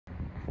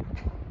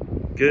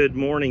Good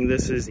morning,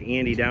 this is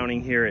Andy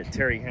Downing here at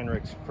Terry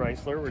Henricks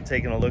Chrysler. We're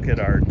taking a look at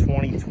our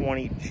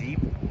 2020 Jeep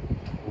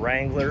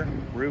Wrangler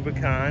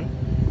Rubicon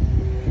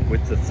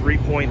with the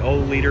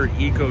 3.0 liter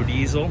Eco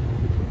Diesel.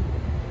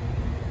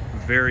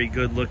 Very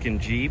good looking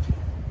Jeep.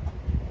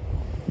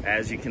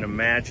 As you can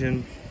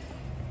imagine,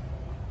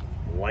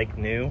 like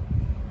new.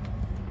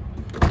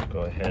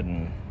 Go ahead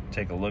and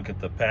take a look at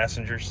the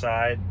passenger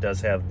side. It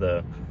does have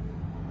the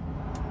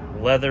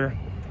leather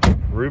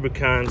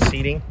Rubicon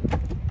seating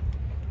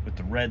with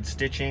the red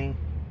stitching,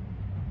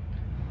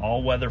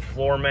 all-weather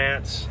floor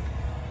mats,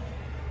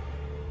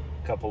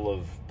 a couple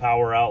of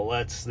power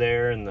outlets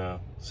there in the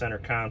center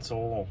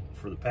console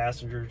for the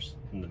passengers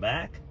in the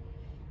back,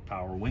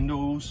 power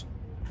windows,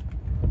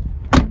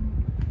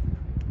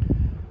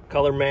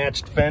 color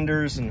matched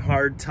fenders and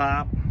hard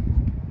top.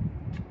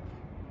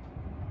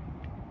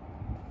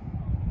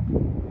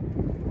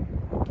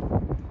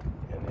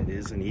 And it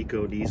is an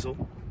Eco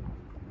Diesel.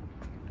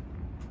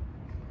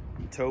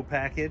 Tow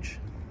package.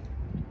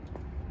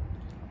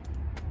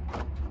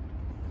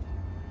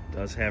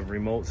 Does have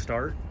remote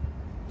start.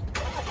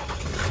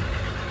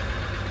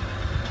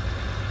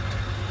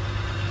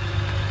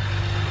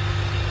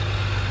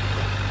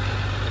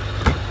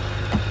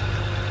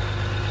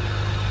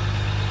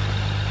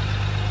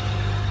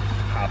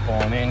 Hop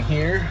on in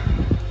here.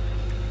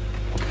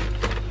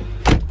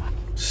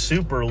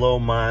 Super low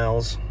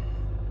miles,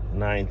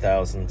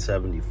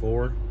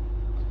 9,074.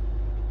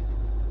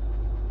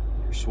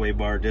 Your sway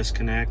bar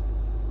disconnect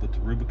with the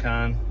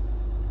Rubicon,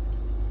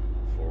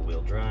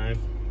 four-wheel drive.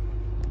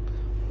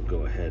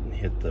 Go ahead and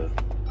hit the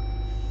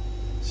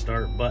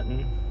start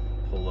button,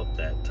 pull up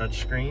that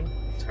touchscreen.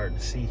 It's hard to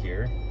see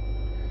here.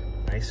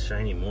 Nice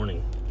shiny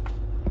morning.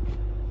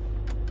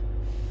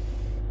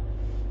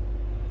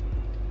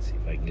 Let's see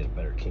if I can get a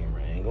better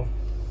camera angle.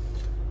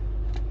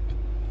 There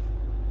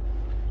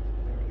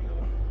we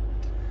go.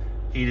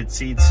 Heated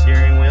seats,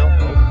 steering wheel.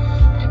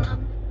 Oh.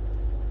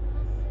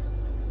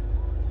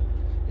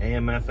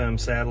 AM, FM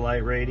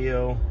satellite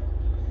radio.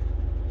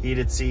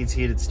 Heated seats,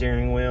 heated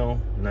steering wheel,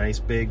 nice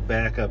big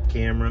backup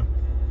camera.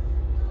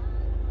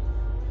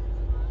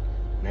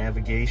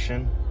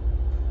 Navigation.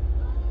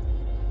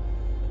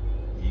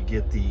 You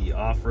get the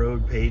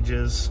off-road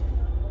pages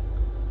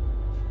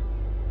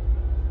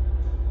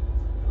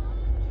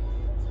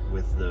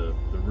with the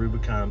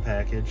Rubicon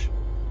package.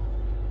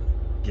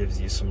 Gives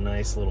you some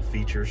nice little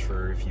features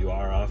for if you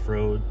are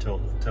off-road.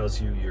 Tells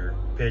you your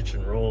pitch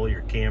and roll,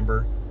 your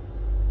camber.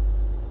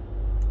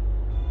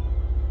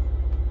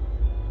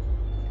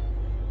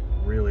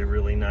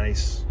 Really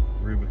nice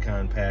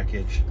Rubicon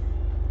package.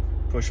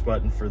 Push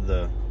button for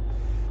the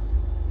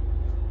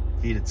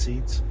heated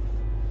seats.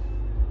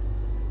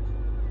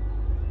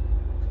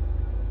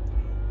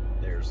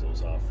 There's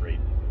those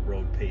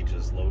off-road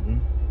pages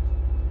loading.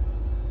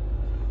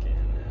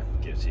 Again,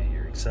 that gives you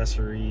your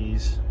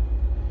accessories,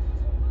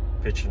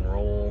 pitch and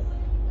roll,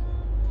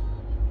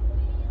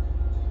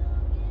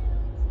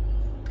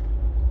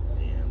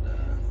 and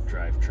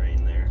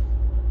drivetrain there.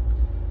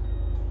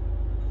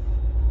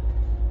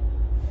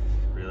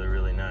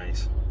 Really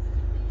nice.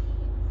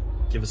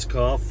 Give us a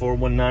call,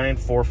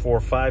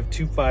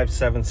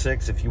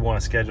 419-445-2576 if you want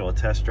to schedule a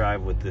test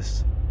drive with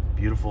this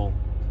beautiful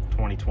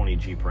 2020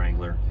 Jeep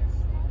Wrangler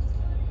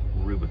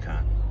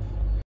Rubicon.